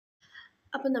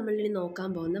അപ്പോൾ നമ്മളിനി നോക്കാൻ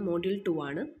പോകുന്ന മോഡ്യൂൾ 2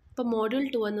 ആണ്. അപ്പോൾ മോഡ്യൂൾ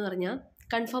 2 എന്ന് പറഞ്ഞാൽ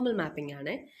കൺഫോമൽ മാപ്പിംഗ്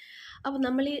ആണ്.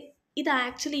 അപ്പോൾ ഇത്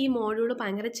ആക്ച്വലി ഈ മോഡ്യൂൾ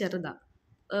ഭയങ്കര ചെറുതാണ്.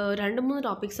 2-3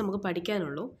 ടോപ്പിക്സ് നമുക്ക്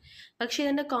പഠിക്കാനുള്ളൂ. പക്ഷേ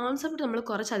ഇതിൻ്റെ കോൺസെപ്റ്റ് നമ്മൾ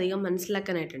കുറച്ചധികം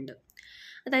മനസ്സിലാക്കാനായിട്ടുണ്ട്.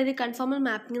 അതായത് കൺഫോമൽ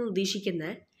മാപ്പിംഗ് എന്ന്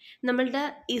ഉദ്ദേശിക്കുന്നത് നമ്മളുടെ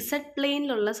ഇസഡ്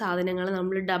പ്ലെയിനിലുള്ള സാധനങ്ങൾ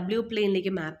നമ്മൾ ഡബ്ല്യു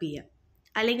പ്ലെയിനിലേക്ക് മാപ്പ് ചെയ്യുക,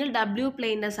 അല്ലെങ്കിൽ ഡബ്ല്യു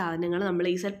പ്ലെയിനിൻ്റെ സാധനങ്ങൾ നമ്മൾ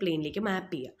ഇസഡ് പ്ലെയിനിലേക്ക്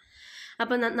മാപ്പ് ചെയ്യുക.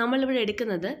 അപ്പോൾ നമ്മളിവിടെ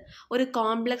എടുക്കുന്നത് ഒരു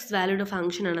കോംപ്ലക്സ് വാല്യൂഡ്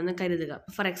ഫംഗ്ഷൻ ആണെന്ന് കരുതുക.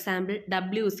 For example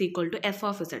W is equal to F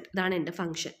of Z, ഇതാണ് എൻ്റെ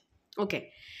ഫംഗ്ഷൻ. ഓക്കെ,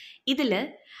 ഇതിൽ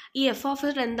ഈ എഫ് ഓഫ്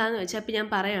ഇസഡ് എന്താണെന്ന് വെച്ചാൽ ഇപ്പോൾ ഞാൻ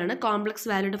പറയുകയാണ് കോംപ്ലക്സ്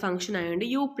വാല്യൂഡ് ഫംഗ്ഷൻ ആയതുകൊണ്ട്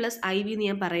യു പ്ലസ് ഐ വി എന്ന്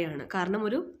ഞാൻ പറയുകയാണ്. കാരണം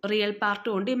ഒരു റിയൽ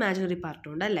പാർട്ടും ഉണ്ട്, ഇമാജിനറി പാർട്ടും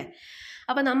ഉണ്ട് അല്ലേ.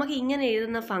 അപ്പോൾ നമുക്ക് ഇങ്ങനെ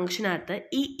എഴുതുന്ന ഫംഗ്ഷനകത്ത്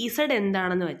ഈ ഇസഡ്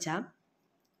എന്താണെന്ന് വെച്ചാൽ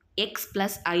എക്സ്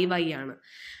പ്ലസ് ഐ വൈ ആണ്.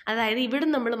 അതായത് ഇവിടെ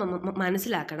നമ്മൾ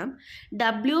മനസ്സിലാക്കണം,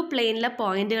 ഡബ്ല്യു പ്ലെയിനിലെ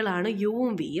പോയിന്റുകളാണ്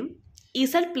യുവും വിയും,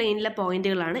 ഇസഡ് പ്ലെയിനിലെ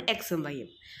പോയിന്റുകളാണ് എക്സും വൈയും.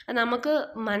 അത് നമുക്ക്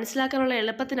മനസ്സിലാക്കാനുള്ള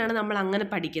എളുപ്പത്തിനാണ് നമ്മൾ അങ്ങനെ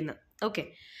പഠിക്കുന്നത്. ഓക്കെ,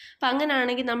 അപ്പം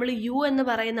അങ്ങനെയാണെങ്കിൽ നമ്മൾ യു എന്ന്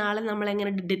പറയുന്ന ആളെ നമ്മൾ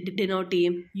എങ്ങനെ ഡിനോട്ട്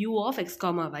ചെയ്യും? U of X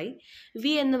comma Y.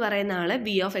 V എന്ന് പറയുന്ന ആളെ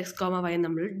V of X comma Y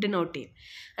നമ്മൾ ഡിനോട്ട് ചെയ്യും.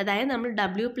 അതായത് നമ്മൾ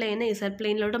ഡബ്ല്യു പ്ലെയിനെ ഇസഡ്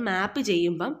പ്ലെയിനിലോട്ട് മാപ്പ്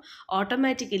ചെയ്യുമ്പം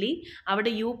ഓട്ടോമാറ്റിക്കലി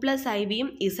അവിടെ യു പ്ലസ് ഐ വിയും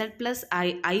ഇസഡ് പ്ലസ്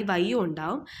ഐ വൈയും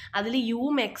ഉണ്ടാവും. അതിൽ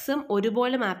യുവും എക്സും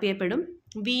ഒരുപോലെ മാപ്പ് ചെയ്യപ്പെടും,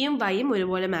 വിയും വൈയും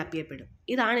ഒരുപോലെ മാപ്പ് ചെയ്യപ്പെടും.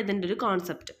 ഇതാണ് ഇതിൻ്റെ ഒരു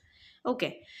കോൺസെപ്റ്റ്. ഓക്കെ,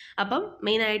 അപ്പം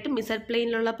മെയിനായിട്ടും ഇസഡ്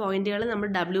പ്ലെയിനിലുള്ള പോയിന്റുകൾ നമ്മൾ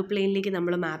ഡബ്ല്യു പ്ലെയിനിലേക്ക്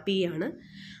നമ്മൾ മാപ്പ് ചെയ്യുകയാണ്.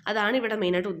 അതാണ് ഇവിടെ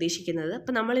മെയിനായിട്ട് ഉദ്ദേശിക്കുന്നത്.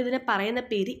 അപ്പം നമ്മൾ ഇതിനെ പറയുന്ന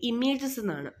പേര് ഇമേജസ്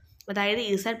എന്നാണ്. അതായത്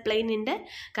ഇസഡ് പ്ലെയിനിൻ്റെ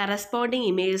കറസ്പോണ്ടിങ്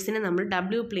ഇമേജസിനെ നമ്മൾ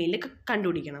ഡബ്ല്യു പ്ലെയിനിൽ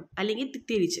കണ്ടുപിടിക്കണം, അല്ലെങ്കിൽ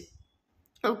തിരിച്ച്.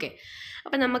 ഓക്കെ,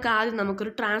 അപ്പം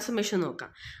നമുക്കൊരു ട്രാൻസ്ഫോർമേഷൻ നോക്കാം.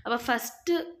 അപ്പോൾ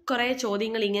ഫസ്റ്റ് കുറേ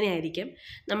ചോദ്യങ്ങൾ ഇങ്ങനെ ആയിരിക്കും.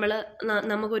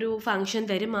 നമുക്കൊരു ഫംഗ്ഷൻ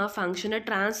തരും, ആ ഫംഗ്ഷൻ്റെ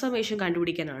ട്രാൻസ്ഫോർമേഷൻ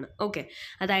കണ്ടുപിടിക്കാനാണ്. ഓക്കെ,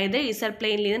 അതായത് ഇസഡ്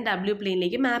പ്ലെയിനിൽ നിന്ന് ഡബ്ല്യു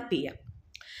പ്ലെയിനിലേക്ക് മാപ്പ് ചെയ്യാം.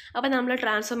 അപ്പോൾ നമ്മൾ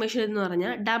ട്രാൻസ്ഫോർമേഷൻ എന്ന്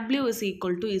പറഞ്ഞാൽ W is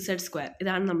equal to Z square,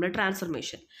 ഇതാണ് നമ്മുടെ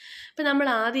ട്രാൻസ്ഫോർമേഷൻ. അപ്പോൾ നമ്മൾ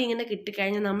ആദ്യം ഇങ്ങനെ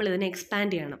കിട്ടിക്കഴിഞ്ഞാൽ നമ്മൾ ഇതിനെ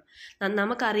എക്സ്പാൻഡ് ചെയ്യണം.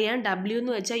 നമുക്കറിയാം ഡബ്ല്യു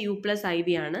എന്ന് വെച്ചാൽ യു പ്ലസ് ഐ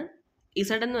വി ആണ്,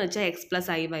 ഇസഡ് എന്ന് വെച്ചാൽ എക്സ് പ്ലസ്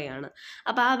ഐ വൈ ആണ്.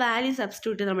 അപ്പോൾ ആ വാല്യൂ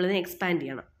സബ്സ്റ്റിറ്റ്യൂട്ട് നമ്മളിതിനെ എക്സ്പാൻഡ്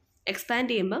ചെയ്യണം. എക്സ്പാൻഡ്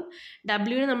ചെയ്യുമ്പം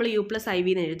ഡബ്ല്യുവിനെ നമ്മൾ യു പ്ലസ് ഐ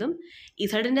വി എന്ന് എഴുതും,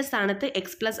 ഇസഡിൻ്റെ സ്ഥാനത്ത്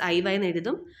എക്സ് പ്ലസ് ഐ വൈ എന്ന്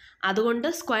എഴുതും. അതുകൊണ്ട്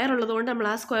സ്ക്വയർ ഉള്ളതുകൊണ്ട് നമ്മൾ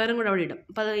ആ സ്ക്വയറും കൂടെ അവിടെ ഇടും.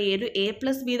 അപ്പോൾ അത് ഒരു A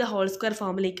plus B the whole square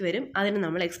ഫോമിലേക്ക് വരും. അതിന്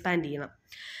നമ്മൾ എക്സ്പാൻഡ് ചെയ്യണം.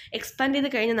 എക്സ്പാൻഡ് ചെയ്ത്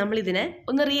കഴിഞ്ഞ് നമ്മളിതിനെ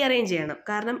ഒന്ന് റീഅറേഞ്ച് ചെയ്യണം.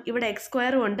 കാരണം ഇവിടെ എക്സ്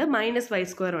സ്ക്വയറും ഉണ്ട്, മൈനസ് വൈ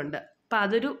സ്ക്വയറും ഉണ്ട്. അപ്പോൾ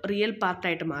അതൊരു റിയൽ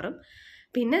പാർട്ടായിട്ട് മാറും.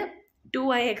 പിന്നെ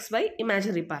 2yxy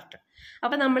ഇമാജിനറി പാർട്ട്.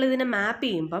 അപ്പോൾ നമ്മളിതിനെ മാപ്പ്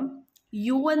ചെയ്യുമ്പം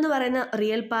യു എന്ന് പറയുന്ന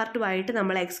റിയൽ പാർട്ടുമായിട്ട്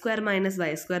നമ്മൾ X square minus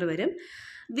Y square വരും.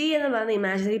 വി എന്ന് പറയുന്ന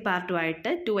ഇമാജിനറി പാർട്ടുമായിട്ട്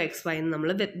 2xy എന്ന് നമ്മൾ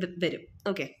വരും.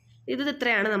 ഓക്കെ,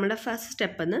 ഇത്രയാണ് നമ്മുടെ ഫസ്റ്റ്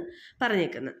സ്റ്റെപ്പ് എന്ന്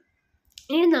പറഞ്ഞേക്കുന്നത്.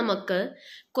 ഇനി നമുക്ക്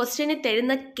ക്വസ്റ്റ്യനിൽ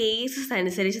തരുന്ന കേസസ്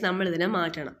അനുസരിച്ച് നമ്മളിതിനെ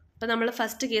മാറ്റണം. അപ്പോൾ നമ്മൾ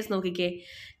ഫസ്റ്റ് കേസ് നോക്കിക്കേ.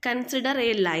 Consider A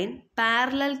line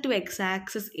parallel to X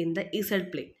axis in the Z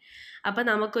plain. അപ്പോൾ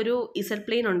നമുക്കൊരു ഇസഡ്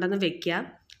പ്ലെയിൻ ഉണ്ടെന്ന് വെക്കുക.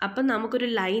 അപ്പം നമുക്കൊരു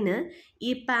ലൈന്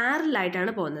ഈ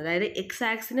പാരലായിട്ടാണ് പോകുന്നത്, അതായത് എക്സ്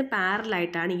ആക്സിന്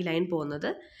പാരലായിട്ടാണ് ഈ ലൈൻ പോകുന്നത്,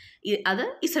 അത്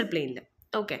ഇസഡ് പ്ലെയിനിൽ.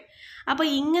 ഓക്കെ, അപ്പോൾ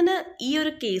ഇങ്ങനെ ഈ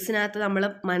ഒരു കേസിനകത്ത് നമ്മൾ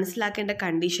മനസ്സിലാക്കേണ്ട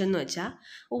കണ്ടീഷൻ എന്ന് വെച്ചാൽ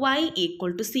y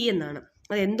ഈക്വൽ ടു സി എന്നാണ്.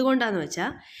 അത് എന്തുകൊണ്ടാണെന്ന്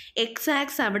വെച്ചാൽ എക്സ്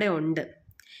ആക്സ് അവിടെ ഉണ്ട്.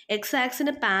 എക്സ്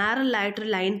ആക്സിന് പാരലായിട്ടൊരു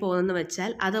ലൈൻ പോകുന്നതെന്ന്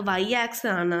വെച്ചാൽ അത് വൈ ആക്സ്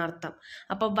ആണെന്ന് അർത്ഥം.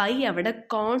 അപ്പോൾ y അവിടെ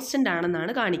കോൺസ്റ്റൻ്റ്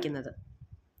ആണെന്നാണ് കാണിക്കുന്നത്.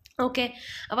 ഓക്കെ,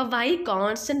 അപ്പോൾ y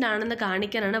കോൺസ്റ്റൻ്റ് ആണെന്ന്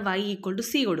കാണിക്കാനാണ് y ഈക്വൽ ടു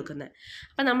സി കൊടുക്കുന്നത്.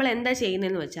 അപ്പോൾ നമ്മൾ എന്താ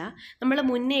ചെയ്യുന്നതെന്ന് വെച്ചാൽ നമ്മൾ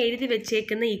മുന്നേ എഴുതി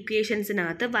വെച്ചേക്കുന്ന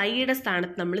ഇക്വേഷൻസിനകത്ത് വൈയുടെ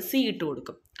സ്ഥാനത്ത് നമ്മൾ സി ഇട്ട്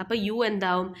കൊടുക്കും. അപ്പോൾ യു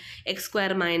എന്താവും? X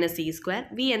square minus C square.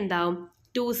 V എന്താവും?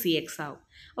 2cx ആവും.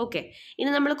 ഓക്കെ, ഇനി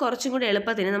നമ്മൾ കുറച്ചും കൂടി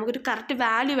എളുപ്പത്തിന് നമുക്കൊരു കറക്റ്റ്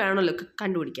വാല്യൂ വേണമല്ലോ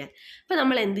കണ്ടുപിടിക്കാൻ. അപ്പോൾ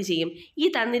നമ്മൾ എന്ത് ചെയ്യും? ഈ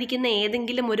തന്നിരിക്കുന്ന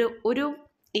ഏതെങ്കിലും ഒരു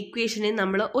ഇക്വേഷനിൽ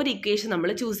നമ്മൾ ഒരു ഇക്വേഷൻ നമ്മൾ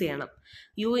ചൂസ് ചെയ്യണം,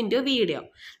 യുവിൻ്റെയോ വിയുടെയോ.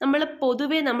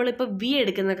 പൊതുവേ നമ്മളിപ്പോൾ വി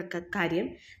എടുക്കുന്ന കാര്യം,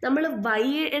 നമ്മൾ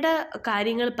വൈയുടെ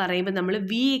കാര്യങ്ങൾ പറയുമ്പോൾ നമ്മൾ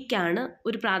വിക്കാണ്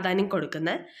ഒരു പ്രാധാന്യം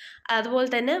കൊടുക്കുന്നത്. അതുപോലെ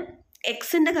തന്നെ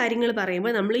എക്സിൻ്റെ കാര്യങ്ങൾ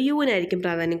പറയുമ്പോൾ നമ്മൾ യുവിനായിരിക്കും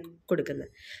പ്രാധാന്യം കൊടുക്കുന്നത്.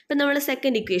 ഇപ്പം നമ്മൾ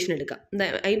സെക്കൻഡ് ഇക്വേഷൻ എടുക്കാം,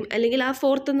 അല്ലെങ്കിൽ ആ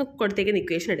ഫോർത്ത് കൊടുത്തേക്കുന്ന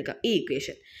ഇക്വേഷൻ എടുക്കാം. ഈ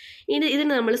ഇക്വേഷൻ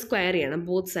ഇതിന് നമ്മൾ സ്ക്വയർ ചെയ്യണം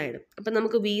ബോത്ത് സൈഡും. അപ്പം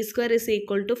നമുക്ക് V square is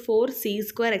equal to 4c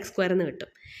square X square എന്ന്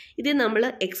കിട്ടും. ഇതിൽ നമ്മൾ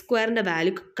എക്സ് സ്ക്വയറിൻ്റെ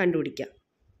വാല്യൂ കണ്ടുപിടിക്കുക,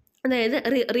 അതായത്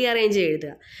റീഅറേഞ്ച്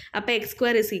എഴുതുക. അപ്പോൾ X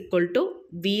square is equal to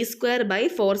V square by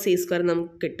 4c square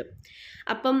നമുക്ക് കിട്ടും.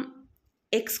 അപ്പം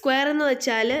എക്സ് സ്ക്വയർ എന്ന്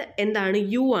വെച്ചാൽ എന്താണ്?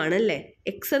 യു ആണല്ലേ.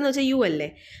 എക്സ് എന്ന് വെച്ചാൽ യു അല്ലേ.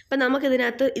 അപ്പം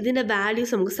നമുക്കിതിനകത്ത് ഇതിൻ്റെ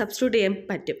വാല്യൂസ് നമുക്ക് സബ്സ്റ്റിറ്റ്യൂട്ട് ചെയ്യാൻ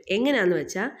പറ്റും. എങ്ങനെയാണെന്ന്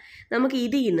വെച്ചാൽ നമുക്ക്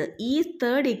ഈ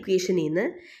തേർഡ് ഇക്വേഷനിൽ നിന്ന്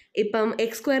ഇപ്പം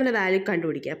എക്സ് സ്ക്വയറിൻ്റെ വാല്യൂ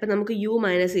കണ്ടുപിടിക്കുക. അപ്പം നമുക്ക് യു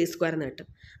മൈനസ് സി സ്ക്വയർ എന്ന് കിട്ടും.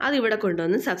 അതിവിടെ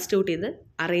കൊണ്ടുവന്ന് സബ്സ്റ്റിറ്റ്യൂട്ട് ചെയ്ത്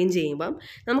അറേഞ്ച് ചെയ്യുമ്പം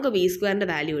നമുക്ക് വി സ്ക്വയറിൻ്റെ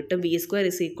വാല്യൂ കിട്ടും. V square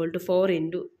is equal to 4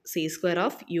 into C square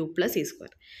of U plus C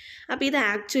square. അപ്പോൾ ഇത്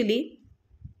ആക്ച്വലി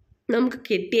നമുക്ക്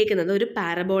കിട്ടിയേക്കുന്നത് ഒരു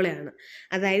പാരബോളയാണ്.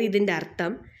 അതായത് ഇതിൻ്റെ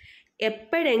അർത്ഥം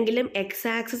എപ്പോഴെങ്കിലും എക്സ്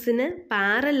ആക്സിന്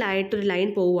പാരലായിട്ടൊരു ലൈൻ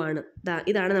പോവുകയാണ്.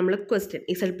 ഇതാണ് നമ്മൾ ക്വസ്റ്റ്യൻ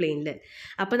ഇസഡ് പ്ലെയിനിൽ.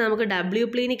 അപ്പോൾ നമുക്ക് ഡബ്ല്യു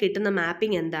പ്ലെയിനിൽ കിട്ടുന്ന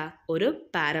മാപ്പിംഗ് എന്താ? ഒരു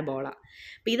പാരബോള.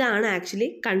 അപ്പോൾ ഇതാണ് ആക്ച്വലി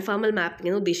കൺഫോമൽ മാപ്പിംഗ്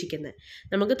എന്ന് ഉദ്ദേശിക്കുന്നത്.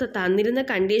 നമുക്ക് തന്നിരുന്ന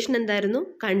കണ്ടീഷൻ എന്തായിരുന്നു?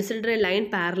 Consider A line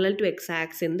parallel to X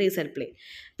axis in the Z plain.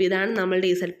 അപ്പോൾ ഇതാണ് നമ്മളുടെ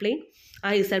ഇസഡ് പ്ലെയിൻ. ആ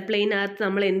ഇസഡ് പ്ലെയിനകത്ത്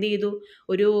നമ്മൾ എന്ത് ചെയ്തു?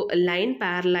 ഒരു ലൈൻ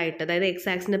പാരലായിട്ട്, അതായത് എക്സ്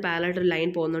ആക്സിന് പാരലായിട്ട് ഒരു ലൈൻ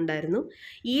പോകുന്നുണ്ടായിരുന്നു.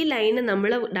 ഈ ലൈന്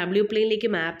നമ്മൾ ഡബ്ല്യു പ്ലെയിനിലേക്ക്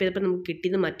മാപ്പ് ചെയ്തപ്പോൾ നമുക്ക്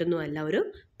കിട്ടിയത് മറ്റൊന്നുമല്ല, ഒരു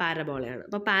പാരബോളയാണ്.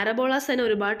 അപ്പോൾ പാരബോളാസ് തന്നെ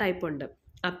ഒരുപാട് ടൈപ്പ് ഉണ്ട്.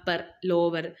 അപ്പർ,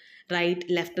 ലോവർ, റൈറ്റ്,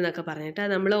 ലെഫ്റ്റ് എന്നൊക്കെ പറഞ്ഞിട്ട്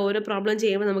നമ്മൾ ഓരോ പ്രോബ്ലം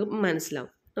ചെയ്യുമ്പോൾ നമുക്ക്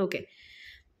മനസ്സിലാവും. ഓക്കെ,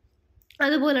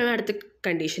 അതുപോലെയാണ് അടുത്ത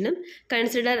കണ്ടീഷനും.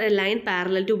 Consider A line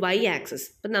parallel to Y axis.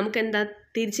 അപ്പം നമുക്ക് എന്താ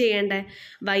തിരിച്ച് ചെയ്യേണ്ടത്?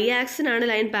 വൈ ആക്സിനാണ്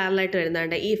ലൈൻ പാരലായിട്ട്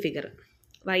വരുന്നത്. ഈ ഫിഗർ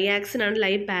വൈ ആക്സിനാണ്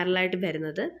ലൈൻ പാരലായിട്ട്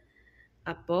വരുന്നത്.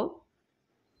 അപ്പോൾ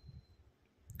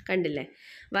കണ്ടില്ലേ,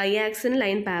 വൈ ആക്സിന്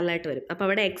ലൈൻ പാരലായിട്ട് വരും. അപ്പോൾ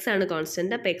അവിടെ എക്സ് ആണ്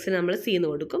കോൺസ്റ്റൻറ്റ്. അപ്പോൾ എക്സിന് നമ്മൾ സി എന്ന്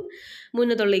കൊടുക്കും.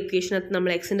 മുന്നത്തുള്ള ഇക്വേഷനകത്ത്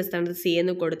നമ്മൾ എക്സിൻ്റെ സ്ഥാനത്ത് സി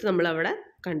എന്ന് കൊടുത്ത് നമ്മൾ അവിടെ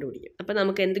കണ്ടുപിടിക്കും. അപ്പോൾ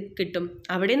നമുക്ക് എന്ത് കിട്ടും?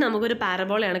 അവിടെയും നമുക്കൊരു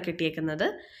പാരബോളയാണ് കിട്ടിയേക്കുന്നത്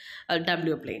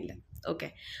ഡബ്ല്യു പ്ലെയിനിൽ. ഓക്കെ,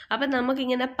 അപ്പം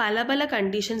നമുക്കിങ്ങനെ പല പല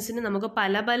കണ്ടീഷൻസിന് നമുക്ക്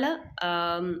പല പല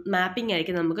മാപ്പിംഗ്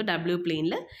ആയിരിക്കും നമുക്ക് ഡബ്ല്യു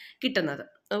പ്ലെയിനിൽ കിട്ടുന്നത്.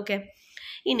 ഓക്കെ,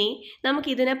 ഇനി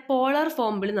നമുക്കിതിനെ പോളാർ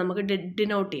ഫോമിൽ നമുക്ക്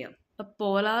ഡിനോട്ട് ചെയ്യാം. അപ്പോൾ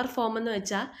പോളാർ ഫോം എന്ന്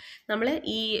വെച്ചാൽ നമ്മൾ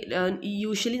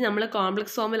യൂഷ്വലി നമ്മൾ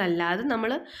കോംപ്ലക്സ് ഫോമിലല്ലാതെ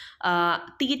നമ്മൾ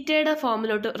തീറ്റയുടെ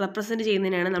ഫോമിലോട്ട് റെപ്രസെൻറ്റ്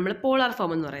ചെയ്യുന്നതിനാണ് നമ്മൾ പോളാർ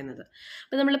ഫോം എന്ന് പറയുന്നത്.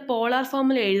 അപ്പോൾ നമ്മൾ പോളാർ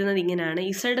ഫോമിൽ എഴുതുന്നത് ഇങ്ങനെയാണ്.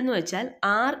 ഇസഡ് എന്ന് വെച്ചാൽ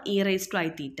R E raise to I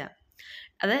തീറ്റ,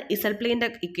 അത് ഇസഡ് പ്ലെയിൻ്റെ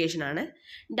ഇക്വേഷനാണ്.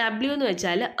 ഡബ്ല്യു എന്ന്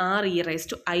വെച്ചാൽ R E raise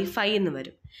to I phi എന്ന്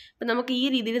വരും. അപ്പം നമുക്ക് ഈ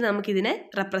രീതിയിൽ നമുക്കിതിനെ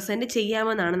റെപ്രസെൻറ്റ്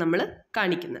ചെയ്യാമെന്നാണ് നമ്മൾ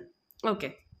കാണിക്കുന്നത്. ഓക്കെ,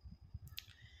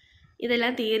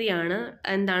 ഇതെല്ലാം തിയറിയാണ്.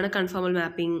 എന്താണ് കൺഫോമൽ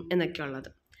മാപ്പിംഗ് എന്നൊക്കെ ഉള്ളത്.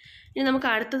 ഇനി നമുക്ക്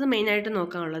അടുത്തത് മെയിനായിട്ട്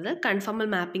നോക്കാനുള്ളത് conformal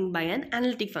mapping by an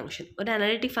analytic function. ഒരു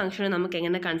അനലിറ്റിക് ഫംഗ്ഷന് നമുക്ക്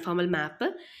എങ്ങനെ കൺഫോമൽ മാപ്പ്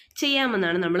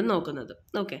ചെയ്യാമെന്നാണ് നമ്മൾ നോക്കുന്നത്.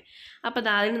 ഓക്കെ,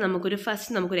 അപ്പോൾ അതിന് നമുക്കൊരു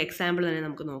എക്സാമ്പിൾ തന്നെ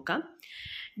നമുക്ക് നോക്കാം.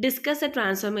 Discuss A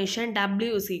transformation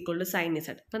W is equal to sign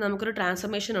Z. അപ്പോൾ നമുക്കൊരു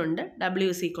ട്രാൻസ്ഫോർമേഷൻ ഉണ്ട്, W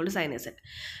is equal to sign Z.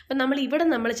 അപ്പം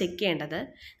നമ്മൾ ചെക്ക് ചെയ്യേണ്ടത്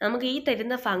നമുക്ക് ഈ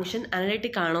തരുന്ന ഫംഗ്ഷൻ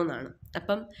അനലിറ്റിക് ആണോ എന്നാണ്.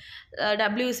 അപ്പം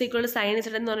W is equal to sign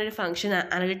Z എന്ന് പറഞ്ഞൊരു ഫംഗ്ഷൻ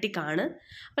അനലിറ്റിക് ആണ്.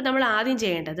 അപ്പം നമ്മൾ ആദ്യം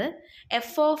ചെയ്യേണ്ടത്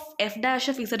എഫ് ഡാഷ്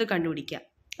ഓഫ് ഇസഡ് കണ്ടുപിടിക്കുക.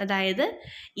 അതായത്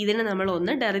ഇതിന് നമ്മൾ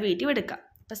ഒന്ന് ഡെറിവേറ്റീവ് എടുക്കാം.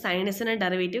 അപ്പോൾ സൈൻ ഇസഡിൻ്റെ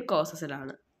ഡെറിവേറ്റീവ് കോസ് ഇസഡ്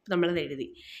ആണ്. നമ്മളത് എഴുതി.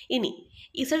 ഇനി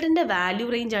ഇസഡിൻ്റെ വാല്യൂ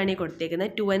റേഞ്ചാണ് ഈ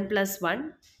കൊടുത്തേക്കുന്നത് 2n+1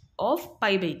 ഓഫ്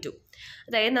π/2.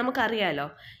 അതായത് നമുക്കറിയാലോ,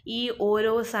 ഈ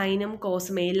ഓരോ സൈനും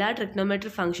കോസും എല്ലാ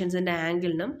ട്രിഗ്നോമെട്രിക് ഫംഗ്ഷൻസിൻ്റെ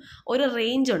ആംഗിളിനും ഒരു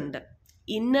റേഞ്ച് ഉണ്ട്,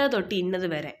 ഇന്നത് തൊട്ട് ഇന്നത്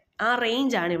വരെ. ആ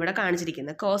റേഞ്ചാണ് ഇവിടെ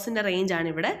കാണിച്ചിരിക്കുന്നത്. കോസിൻ്റെ റേഞ്ചാണ്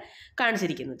ഇവിടെ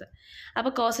കാണിച്ചിരിക്കുന്നത്.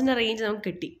 അപ്പോൾ കോസിൻ്റെ റേഞ്ച് നമുക്ക്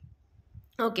കിട്ടി.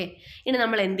 ഓക്കെ, ഇനി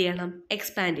നമ്മൾ എന്ത് ചെയ്യണം?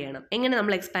 എക്സ്പാൻഡ് ചെയ്യണം. എങ്ങനെ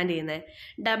നമ്മൾ എക്സ്പാൻഡ് ചെയ്യുന്നത്?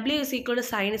 W is equal to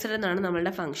sign Z എന്നാണ്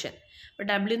നമ്മളുടെ ഫംഗ്ഷൻ. അപ്പോൾ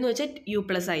ഡബ്ല്യു എന്ന് വെച്ചാൽ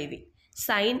u+iv,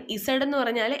 സൈൻ ഇസഡ് എന്ന്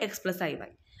പറഞ്ഞാൽ x+iy.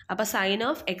 അപ്പോൾ സൈൻ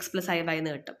ഓഫ് x+iy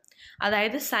എന്ന് കിട്ടും.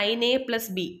 അതായത് സൈൻ എ പ്ലസ്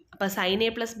ബി. അപ്പോൾ സൈൻ എ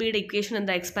പ്ലസ് ബിയുടെ ഇക്വേഷൻ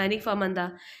എന്താ? എക്സ്പാൻഡിങ് ഫോം എന്താ?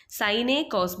 Sine A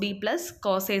cos B plus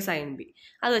cos A sign B.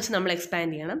 അത് വെച്ച് നമ്മൾ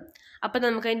എക്സ്പാൻഡ് ചെയ്യണം. അപ്പം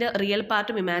നമുക്ക് അതിൻ്റെ റിയൽ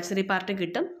പാർട്ടും ഇമാജിനറി പാർട്ടും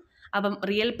കിട്ടും. അപ്പം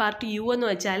റിയൽ പാർട്ട് യു എന്ന്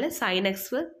വെച്ചാൽ sign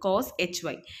X cos H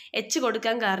Y. H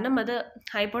കൊടുക്കാൻ കാരണം അത്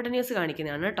ഹൈപ്പോട്ടന്യൂസ്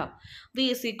കാണിക്കുന്നതാണ് കേട്ടോ. V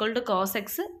is equal to cos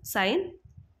x sine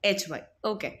H Y.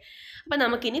 Okay, അപ്പം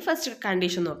നമുക്കിനി ഫസ്റ്റ്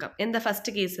കണ്ടീഷൻ നോക്കാം. എന്താ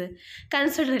first case?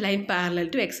 Consider line parallel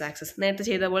to X axis. നേരത്തെ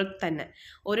ചെയ്ത പോലെ തന്നെ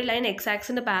ഒരു ലൈൻ എക്സ്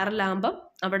ആക്സിൻ്റെ പാരലാകുമ്പം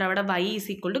അവിടെ Y is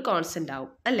equal to constant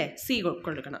ആവും അല്ലേ? സി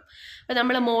കൊടുക്കണം. അപ്പോൾ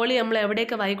നമ്മൾ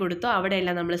എവിടെയൊക്കെ വൈ കൊടുത്തോ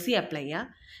അവിടെയെല്ലാം നമ്മൾ സി അപ്ലൈ ചെയ്യുക.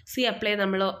 സി അപ്ലൈ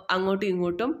നമ്മൾ അങ്ങോട്ടും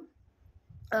ഇങ്ങോട്ടും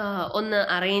ഒന്ന്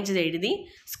അറേഞ്ച് ചെയ്ത് എഴുതി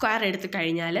സ്ക്വയർ എടുത്ത്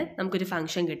കഴിഞ്ഞാൽ നമുക്കൊരു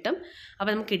ഫംഗ്ഷൻ കിട്ടും.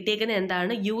 അപ്പോൾ നമുക്ക് കിട്ടിയേക്കുന്നത്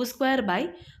എന്താണ്? u²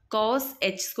 cos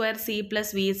h² c +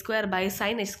 v²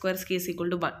 sin h² k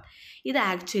 = 1. ഇത്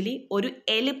ആക്ച്വലി ഒരു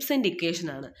എലിപ്സിൻ്റെ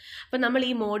ഇക്വേഷനാണ്. അപ്പം നമ്മൾ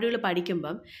ഈ മോഡ്യൂൾ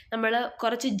പഠിക്കുമ്പം നമ്മൾ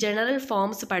കുറച്ച് ജനറൽ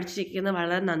ഫോംസ് പഠിച്ചിരിക്കുന്നത്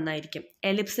വളരെ നന്നായിരിക്കും.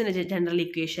 എലിപ്സിൻ്റെ ജനറൽ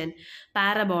ഇക്വേഷൻ,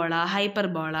 പാരബോള,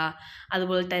 ഹൈപ്പർബോള,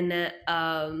 അതുപോലെ തന്നെ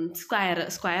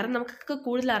സ്ക്വയർ നമുക്കൊക്കെ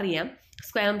കൂടുതൽ അറിയാം,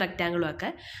 സ്ക്വയറും റെക്റ്റാങ്കിളും ഒക്കെ.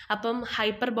 അപ്പം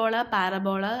ഹൈപ്പർബോള,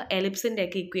 പാരബോള, എലിപ്സിൻ്റെ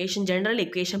ഒക്കെ ഇക്വേഷൻ, ജനറൽ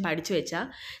ഇക്വേഷൻ പഠിച്ചു വെച്ചാൽ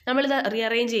നമ്മളിത്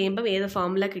റീഅറേഞ്ച് ചെയ്യുമ്പം ഏത്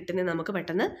ഫോമുല കിട്ടുന്നത് നമുക്ക്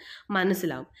പെട്ടെന്ന്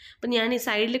മനസ്സിലാവും. അപ്പം ഞാൻ ഈ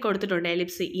സൈഡിൽ കൊടുത്തിട്ടുണ്ട്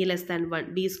ellipse e<1,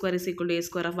 b² =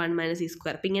 a² of 1 - e².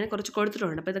 അപ്പം ഇങ്ങനെ കുറച്ച്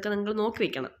കൊടുത്തിട്ടുണ്ട്. അപ്പോൾ ഇതൊക്കെ നിങ്ങൾ നോക്കി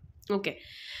വെക്കണം. ഓക്കെ,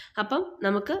 അപ്പം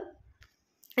നമുക്ക്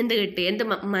എന്ത് കിട്ടി? എന്ത്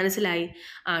മനസ്സിലായി?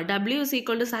 W is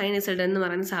equal to sign Z എന്ന്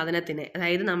പറയുന്ന സാധനത്തിന്,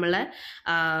 അതായത് നമ്മൾ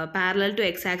പാരലൽ ടു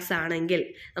എക്സ് ആക്സിസ് ആണെങ്കിൽ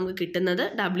നമുക്ക് കിട്ടുന്നത്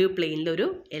ഡബ്ല്യു പ്ലെയിനിലൊരു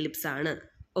എലിപ്സ് ആണ്.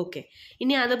 ഓക്കെ,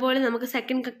 ഇനി അതുപോലെ നമുക്ക്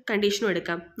സെക്കൻഡ് കണ്ടീഷനും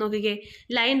എടുക്കാം. നോക്കിക്കേ,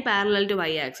 line parallel to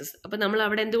y axis. അപ്പോൾ നമ്മൾ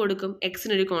അവിടെ എന്ത് കൊടുക്കും?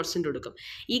 എക്സിനൊരു കോൺസ്റ്റൻറ്റ് കൊടുക്കും.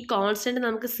 ഈ കോൺസ്റ്റൻറ്റ്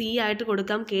നമുക്ക് സി ആയിട്ട്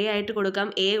കൊടുക്കാം, കെ ആയിട്ട് കൊടുക്കാം,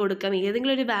 എ കൊടുക്കാം,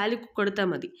 ഏതെങ്കിലും ഒരു വാല്യൂ കൊടുത്താൽ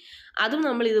മതി. അതും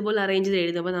നമ്മൾ ഇതുപോലെ അറേഞ്ച് ചെയ്ത്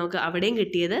എഴുതുമ്പോൾ നമുക്ക് അവിടെയും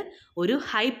കിട്ടിയത് ഒരു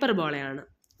ഹൈപ്പർബോളയാണ്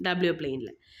ഡബ്ല്യു പ്ലെയിനിൽ.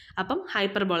 അപ്പം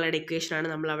ഹൈപ്പർബോളയുടെ ഇക്വേഷനാണ്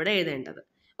നമ്മൾ അവിടെ എഴുതേണ്ടത്.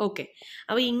 ഓക്കെ,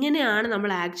 അപ്പോൾ ഇങ്ങനെയാണ്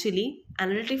നമ്മൾ ആക്ച്വലി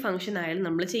അനലിറ്റിക് ഫംഗ്ഷൻ ആയാലും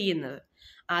നമ്മൾ ചെയ്യുന്നത്.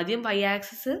 ആദ്യം y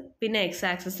ആക്സിസ്, പിന്നെ x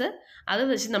ആക്സിസ്, അത്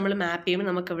വെച്ച് നമ്മൾ മാപ്പ് ചെയ്യുമ്പോൾ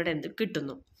നമുക്ക് ഇവിടെ എന്ത്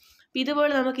കിട്ടുന്നു.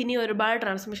 ഇതുപോലെ നമുക്ക് ഇനി ഒരുപാട്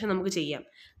ട്രാൻസ്ഫോർമേഷൻ നമുക്ക് ചെയ്യാം.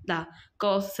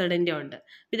 കോസ് സെഡിൻ്റെ ഉണ്ട്.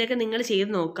 ഇതൊക്കെ നിങ്ങൾ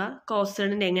ചെയ്ത് നോക്കുക, കോസ്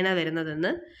സെഡിൻ്റെ എങ്ങനെയാണ്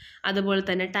വരുന്നതെന്ന്. അതുപോലെ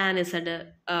തന്നെ ടാൻ ഇസഡ്,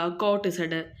 കോട്ട്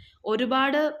ഇസഡ്,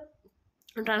 ഒരുപാട്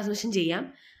ട്രാൻസ്ഫോർമേഷൻ ചെയ്യാം.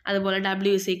 അതുപോലെ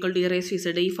w =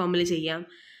 e⁻z ഈ ഫോമിൽ ചെയ്യാം.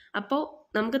 അപ്പോൾ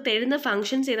നമുക്ക് തരുന്ന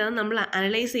ഫങ്ഷൻസ് ഏതാണ് നമ്മൾ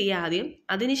അനലൈസ് ചെയ്യുക ആദ്യം,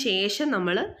 അതിന് ശേഷം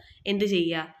നമ്മൾ എന്ത്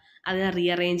ചെയ്യുക, അതിനെ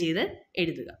റീഅറേഞ്ച് ചെയ്ത്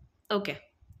എഴുതുക. ഓക്കെ,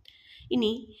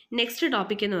 ഇനി നെക്സ്റ്റ്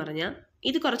ടോപ്പിക് എന്ന് പറഞ്ഞാൽ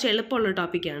ഇത് കുറച്ച് എളുപ്പമുള്ള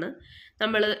ടോപ്പിക്കാണ്.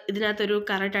 നമ്മൾ ഇതിനകത്തൊരു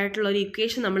കറക്റ്റായിട്ടുള്ള ഒരു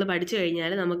ഇക്വേഷൻ നമ്മൾ പഠിച്ചു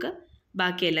കഴിഞ്ഞാൽ നമുക്ക്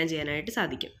ബാക്കിയെല്ലാം ചെയ്യാനായിട്ട്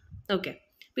സാധിക്കും. ഓക്കെ,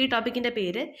 അപ്പോൾ ഈ ടോപ്പിക്കിൻ്റെ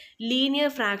പേര് ലീനിയർ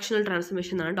ഫ്രാക്ഷണൽ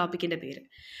ട്രാൻസ്ഫോർമേഷൻ എന്നാണ് ടോപ്പിക്കിൻ്റെ പേര്.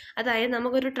 അതായത്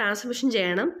നമുക്കൊരു ട്രാൻസ്ഫോർമേഷൻ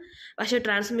ചെയ്യണം, പക്ഷേ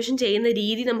ട്രാൻസ്ഫോർമേഷൻ ചെയ്യുന്ന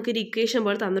രീതി നമുക്കൊരു ഇക്വേഷൻ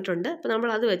പോലെ തന്നിട്ടുണ്ട്. അപ്പോൾ നമ്മൾ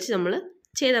അത് വെച്ച് നമ്മൾ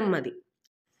ചെയ്താൽ മതി.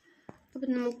 അപ്പോൾ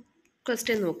നമുക്ക്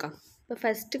ക്വസ്റ്റ്യൻ നോക്കാം. അപ്പോൾ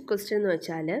ഫസ്റ്റ് ക്വസ്റ്റ്യൻ എന്ന്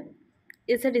വെച്ചാൽ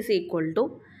z =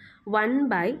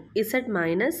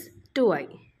 1/z - 2i.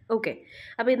 ഓക്കെ,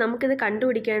 അപ്പോൾ നമുക്കിത്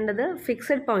കണ്ടുപിടിക്കേണ്ടത്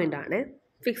ഫിക്സഡ് പോയിൻ്റ് ആണ്.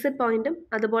 ഫിക്സഡ് പോയിൻറ്റും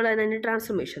അതുപോലെ തന്നെ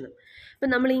ട്രാൻസ്ഫോർമേഷനും. അപ്പോൾ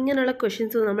നമ്മൾ ഇങ്ങനെയുള്ള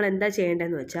ക്വസ്റ്റ്യൻസ് നമ്മൾ എന്താ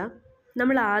ചെയ്യേണ്ടതെന്ന് വെച്ചാൽ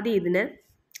നമ്മൾ ആദ്യം ഇതിനെ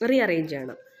റീഅറേഞ്ച്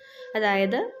ചെയ്യണം.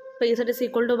 അതായത് ഇപ്പോൾ z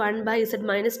 =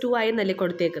 1/z - 2i എന്നല്ലേ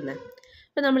കൊടുത്തേക്കുന്നത്.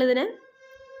 അപ്പോൾ നമ്മളിതിനെ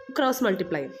ക്രോസ്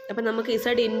മൾട്ടിപ്ലൈ ചെയ്യും. അപ്പോൾ നമുക്ക് z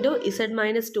 × z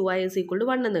 - 2i =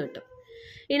 1 എന്ന് കിട്ടും.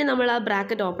 ഇനി നമ്മൾ ആ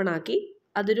ബ്രാക്കറ്റ് ഓപ്പൺ ആക്കി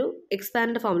അതൊരു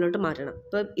എക്സ്പാൻഡ് ഫോമിലോട്ട് മാറ്റണം.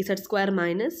 ഇപ്പോൾ z²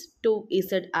 -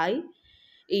 2zi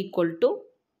 =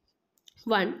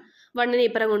 1. 1നെ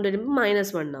ഇപ്പുറം കൊണ്ടുവരുമ്പോൾ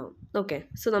 -1 ആവും. ഓക്കെ,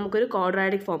 സോ നമുക്കൊരു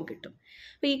ക്വാഡ്രാറ്റിക് ഫോം കിട്ടും.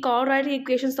 അപ്പോൾ ഈ ക്വാഡ്രാറ്റിക്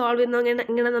ഇക്വേഷൻ സോൾവ് ചെയ്യുന്ന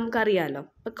എങ്ങനെ നമുക്കറിയാമല്ലോ.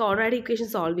 അപ്പോൾ ക്വാഡ്രാറ്റിക് ഇക്വേഷൻ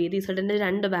സോൾവ് ചെയ്ത് ഇസഡിൻ്റെ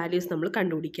 2 വാല്യൂസ് നമ്മൾ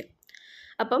കണ്ടുപിടിക്കുക.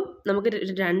 അപ്പം നമുക്ക്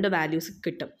 2 വാല്യൂസ്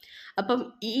കിട്ടും. അപ്പം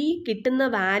ഈ കിട്ടുന്ന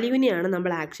വാല്യൂവിനെയാണ്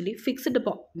നമ്മൾ ആക്ച്വലി ഫിക്സ്ഡ്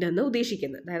പോയിൻ്റ് എന്ന്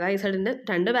ഉദ്ദേശിക്കുന്നത്. അതായത് ഇസഡിൻ്റെ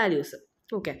 2 വാല്യൂസ്.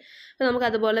 ഓക്കെ, അപ്പോൾ നമുക്ക്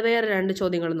അതുപോലെ വേറെ 2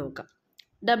 ചോദ്യങ്ങൾ നോക്കാം.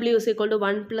 w =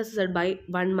 1 +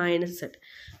 z/1 - z.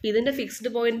 ഇതിൻ്റെ ഫിക്സ്ഡ്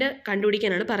പോയിൻ്റ്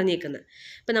കണ്ടുപിടിക്കാനാണ് പറഞ്ഞേക്കുന്നത്.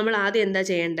 അപ്പോൾ നമ്മൾ ആദ്യം എന്താ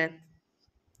ചെയ്യേണ്ടത്?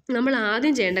 നമ്മൾ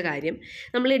ആദ്യം ചെയ്യേണ്ട കാര്യം,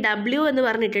 നമ്മൾ ഈ w എന്ന്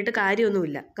പറഞ്ഞിട്ടിട്ട്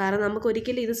കാര്യമൊന്നുമില്ല. കാരണം നമുക്ക്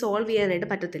ഒരിക്കലും ഇത് സോൾവ് ചെയ്യാനായിട്ട്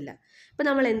പറ്റത്തില്ല. അപ്പോൾ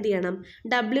നമ്മൾ എന്ത് ചെയ്യണം?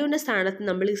 w-ൻ്റെ സ്ഥാനത്ത്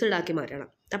നമ്മൾ z ആക്കി മാറ്റണം.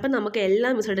 അപ്പം നമുക്ക്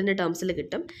എല്ലാം z-ൻ്റെ ടേംസിൽ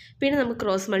കിട്ടും. പിന്നെ നമുക്ക്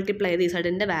ക്രോസ് മൾട്ടിപ്ലൈ ചെയ്ത്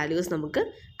z-ൻ്റെ വാല്യൂസ് നമുക്ക്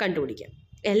കണ്ടുപിടിക്കാം.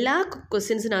 എല്ലാ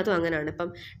ക്വസ്റ്റ്യൻസിനകത്തും അങ്ങനെയാണ്. ഇപ്പം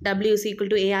w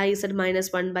 = aiz - 1/z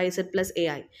 +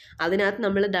 ai. അതിനകത്ത്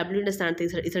നമ്മൾ w-ൻ്റെ സ്ഥാനത്ത്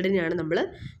z-നെയാണ് നമ്മൾ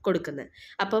കൊടുക്കുന്നത്.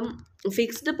 അപ്പം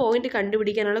ഫിക്സ്ഡ് പോയിന്റ്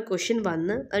കണ്ടുപിടിക്കാനുള്ള ക്വസ്റ്റ്യൻ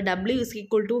വന്ന് w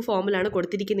 = ഫോമിലാണ്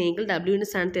കൊടുത്തിരിക്കുന്നതെങ്കിൽ w-ൻ്റെ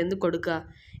സ്ഥാനത്ത് എന്ത് കൊടുക്കുക?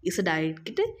 z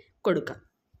ആയിട്ട് കൊടുക്കുക.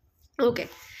 Okay,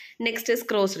 next is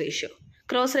cross ratio.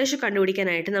 Cross ratio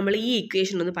കണ്ടുപിടിക്കാനായിട്ട് നമ്മൾ ഈ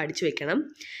ഇക്വേഷൻ ഒന്ന് പഠിച്ചു വെക്കണം.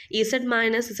 z -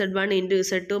 z1 ×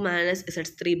 z2 -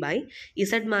 z3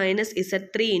 z -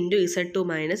 z3 × z2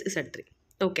 - z3.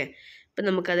 Okay, അപ്പം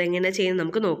നമുക്കത് എങ്ങനെ ചെയ്യുന്നത്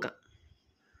നമുക്ക് നോക്കാം.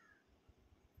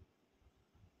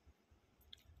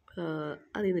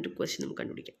 അതിൽ നിന്നൊരു ക്വസ്റ്റ്യൻ നമുക്ക്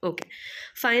കണ്ടുപിടിക്കാം. Okay,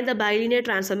 find the ബൈലിനിയർ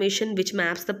transformation which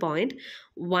maps the point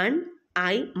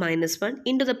 1i - 1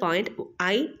 into the point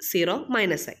i0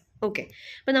 - i. Okay,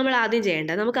 അപ്പോൾ നമ്മൾ ആദ്യം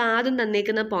ചെയ്യേണ്ടത്, നമുക്ക് ആദ്യം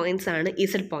തന്നേക്കുന്ന പോയിൻറ്റ്സ് ആണ്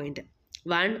z പോയിൻറ്റ്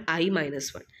 1i -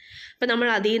 1. അപ്പോൾ നമ്മൾ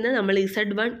അതിൽ നിന്ന് നമ്മൾ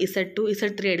z1 z2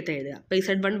 z3 എടുത്ത് എഴുതുക. അപ്പോൾ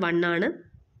z1 1 ആണ്,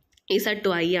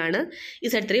 z2 i ആണ്,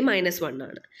 z3 -1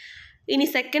 ആണ്. ഇനി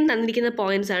സെക്കൻഡ് തന്നിരിക്കുന്ന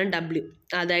പോയിൻറ്റ്സ് ആണ് w,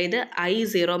 അതായത്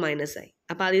i0 - i.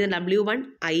 അപ്പോൾ അതിൽ നിന്ന് w1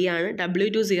 i ആണ്,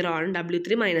 w2 0 ആണ്,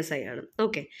 w3 -i ആണ്.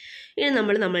 ഓക്കെ, ഇനി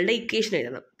നമ്മൾ നമ്മളുടെ ഇക്വേഷൻ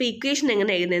എഴുതണം. അപ്പോൾ ഇക്വേഷൻ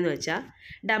എങ്ങനെ എഴുതുന്നതെന്ന് വെച്ചാൽ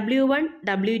w1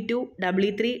 w2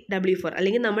 w3 w4,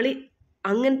 അല്ലെങ്കിൽ നമ്മൾ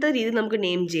അങ്ങനത്തെ രീതി നമുക്ക്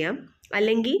നെയിം ചെയ്യാം.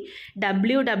 അല്ലെങ്കിൽ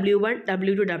w1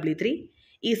 w2 w3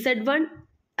 z1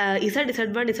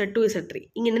 z1 z2 z3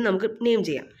 ഇങ്ങനെ നമുക്ക് നെയിം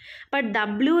ചെയ്യാം. അപ്പോൾ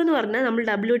w എന്ന് പറഞ്ഞാൽ നമ്മൾ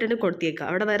w തന്നെ കൊടുത്തേക്കുക,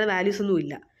 അവിടെ വേറെ വാല്യൂസ് ഒന്നും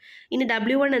ഇല്ല. ഇനി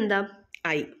w1 എന്താ?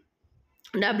 i.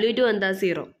 w2 എന്താ?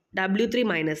 0. w3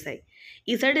 -i.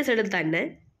 z തന്നെ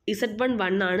z1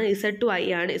 1 ആണ്, z2 i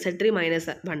ആണ്, z3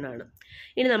 -1 ആണ്.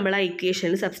 ഇനി നമ്മൾ ആ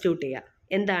ഇക്വേഷനിൽ സബ്സ്റ്റിറ്റ്യൂട്ട് ചെയ്യുക.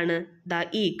 എന്താണ്?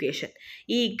 ഈ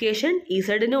ഇക്വേഷൻ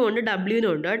ഇസഡിനും ഉണ്ട് w-നും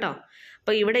ഉണ്ട് കേട്ടോ.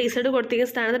 അപ്പോൾ ഇവിടെ ഇസഡ്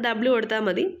കൊടുത്തിരിക്കുന്ന സ്ഥാനത്ത് w കൊടുത്താൽ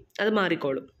മതി, അത്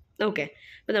മാറിക്കോളും. ഓക്കെ,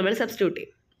 അപ്പോൾ നമ്മൾ സബ്സ്റ്റിറ്റ്യൂട്ട്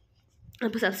ചെയ്യും.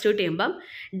 അപ്പോൾ സബ്സ്റ്റിറ്റ്യൂട്ട് ചെയ്യുമ്പം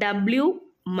w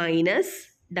 -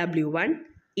 w1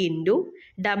 into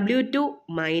w2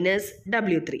 -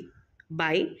 w3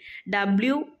 by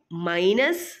w -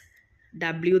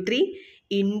 w3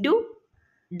 into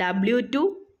w2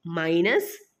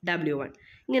 minus W1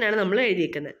 ഇങ്ങനെയാണ് നമ്മൾ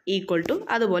എഴുതിയിരിക്കുന്നത് ഈക്വൽ ടു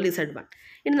അതുപോലെ Z1.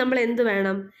 ഇനി നമ്മൾ എന്ത്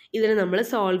വേണം, ഇതിന് നമ്മൾ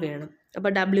സോൾവ് ചെയ്യണം.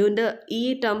 അപ്പോൾ ഡബ്ല്യുവിൻ്റെ ഈ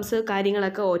ടേംസ്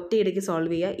കാര്യങ്ങളൊക്കെ ഒറ്റയിടയ്ക്ക്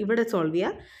സോൾവ് ചെയ്യുക, ഇവിടെ സോൾവ്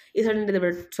ചെയ്യുക, ഇസഡിൻ്റെ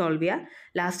ഇവിടെ സോൾവ് ചെയ്യുക,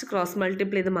 ലാസ്റ്റ് ക്രോസ്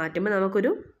മൾട്ടിപ്ലൈ ചെയ്ത് മാറ്റുമ്പോൾ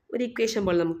നമുക്കൊരു ഇക്വേഷൻ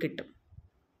പോലെ നമുക്ക് കിട്ടും.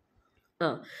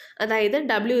 അതായത്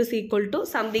W is equal to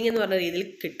something എന്ന് പറഞ്ഞ രീതിയിൽ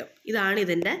കിട്ടും. ഇതാണ്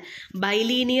ഇതിൻ്റെ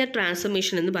ബൈലീനിയർ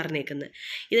ട്രാൻസ്ഫോർമേഷൻ എന്ന് പറഞ്ഞേക്കുന്നത്.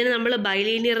 ഇതിന് നമ്മൾ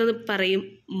ബൈലീനിയർ എന്ന് പറയും,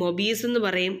 മൊബീസ് എന്ന്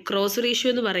പറയും, ക്രോസ്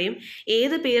റേഷ്യോ എന്ന് പറയും.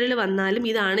 ഏത് പേരിൽ വന്നാലും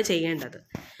ഇതാണ് ചെയ്യേണ്ടത്.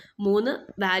 3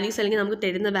 വാല്യൂസ് അല്ലെങ്കിൽ നമുക്ക്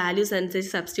തരുന്ന വാല്യൂസ്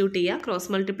അനുസരിച്ച് സബ്സ്റ്റിറ്റ്യൂട്ട് ചെയ്യുക, ക്രോസ്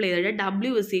മൾട്ടിപ്ലൈ ചെയ്തിട്ട്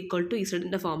W ഇസ് ഈക്വൽ ടു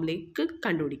ഇസഡിൻ്റെ ഫോമിലേക്ക്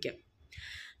കണ്ടുപിടിക്കുക.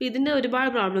 ഇതിൻ്റെ ഒരുപാട്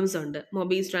പ്രോബ്ലംസ് ഉണ്ട്.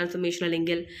 മൊബീസ് ട്രാൻസ്ഫോർമേഷൻ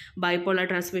അല്ലെങ്കിൽ ബൈപോളർ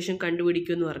ട്രാൻസ്ഫോർമേഷൻ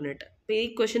കണ്ടുപിടിക്കും എന്ന് പറഞ്ഞിട്ട്. അപ്പോൾ ഈ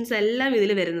ക്വസ്റ്റ്യൻസ് എല്ലാം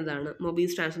ഇതിൽ വരുന്നതാണ്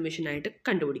മൊബീസ് ട്രാൻസ്ഫോർമേഷനായിട്ട്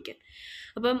കണ്ടുപിടിക്കാൻ.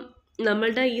 അപ്പം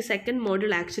നമ്മളുടെ ഈ സെക്കൻഡ്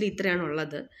മോഡ്യൂൾ ആക്ച്വലി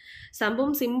ഇത്രയാണുള്ളത്.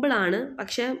 സംഭവം സിമ്പിളാണ്,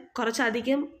 പക്ഷേ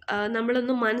കുറച്ചധികം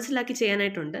നമ്മളൊന്ന് മനസ്സിലാക്കി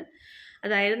ചെയ്യാനായിട്ടുണ്ട്.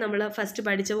 അതായത് നമ്മൾ ഫസ്റ്റ്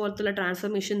പഠിച്ച പോലത്തുള്ള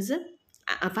transformations,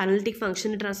 analytic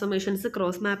function transformations,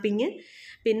 cross mapping,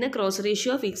 പിന്നെ ക്രോസ്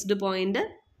റേഷ്യോ, ഫിക്സ്ഡ് പോയിൻ്റ്,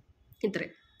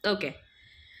 ഇത്രയും. ഓക്കെ,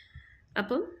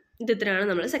 അപ്പം ഇത്രയാണ്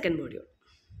നമ്മൾ സെക്കൻഡ് മോഡ്യൂൾ.